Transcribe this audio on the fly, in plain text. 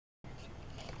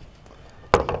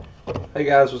Hey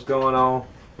guys, what's going on?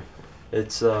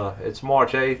 It's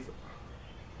March 8th.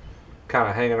 Kind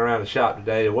of hanging around the shop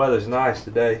today. The weather's nice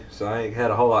today, so I ain't had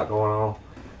a whole lot going on.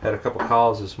 Had a couple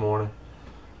calls this morning.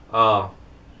 I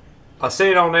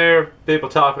seen on there people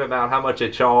talking about how much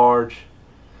they charge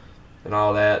and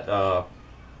all that.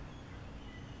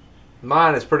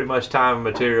 Mine is pretty much time and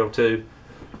material too.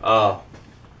 We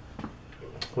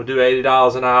do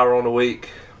 $80 an hour on the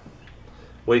week.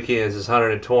 Weekends is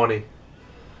 $120.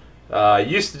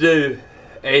 Used to do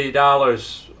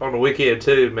 $80 on the weekend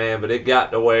too, man, but it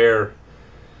got to where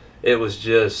it was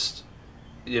just,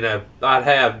 I'd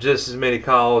have just as many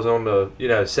calls on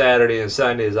the, Saturday and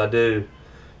Sunday as I do,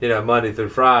 Monday through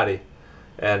Friday,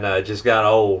 and it just got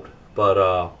old. But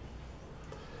I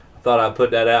thought I'd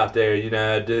put that out there.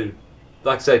 I do,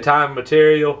 like I say, time and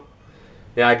material.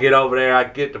 Yeah, I get over there, I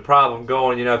get the problem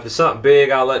going. If it's something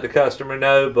big, I'll let the customer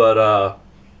know, but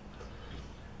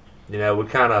we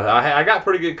kind of, I got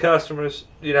pretty good customers,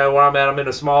 where I'm at. I'm in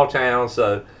a small town,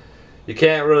 so you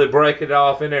can't really break it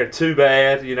off in there too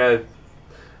bad.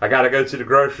 I got to go to the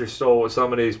grocery store with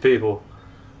some of these people.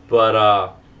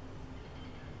 But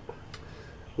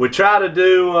we try to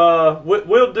do,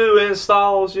 we'll do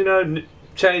installs,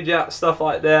 change out stuff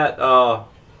like that.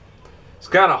 It's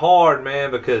kind of hard,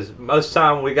 man, because most of the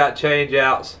time we got change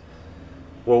outs,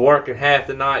 we're working half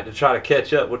the night to try to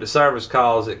catch up with the service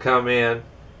calls that come in.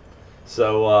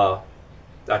 So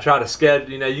I try to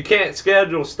schedule, you can't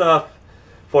schedule stuff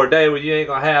for a day where you ain't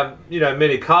gonna have,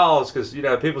 many calls, because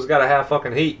people's got to have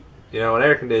fucking heat, and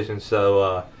air conditioning.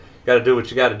 So you got to do what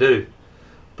you got to do.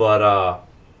 But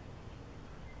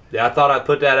yeah, I thought I'd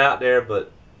put that out there.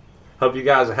 But hope you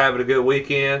guys are having a good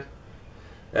weekend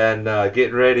and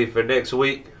getting ready for next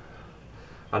week.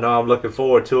 I know I'm looking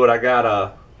forward to it. I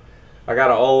got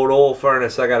an old oil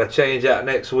furnace I got to change out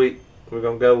next week. We're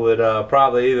gonna go with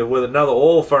probably either with another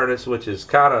oil furnace, which is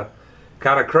kind of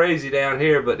crazy down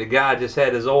here. But the guy just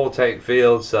had his oil tank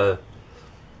filled, so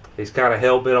he's kind of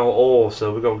hell bent on oil.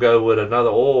 So we're gonna go with another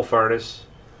oil furnace,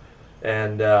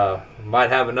 and might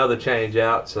have another change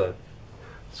out. So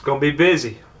it's gonna be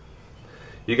busy.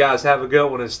 You guys have a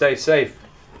good one and stay safe.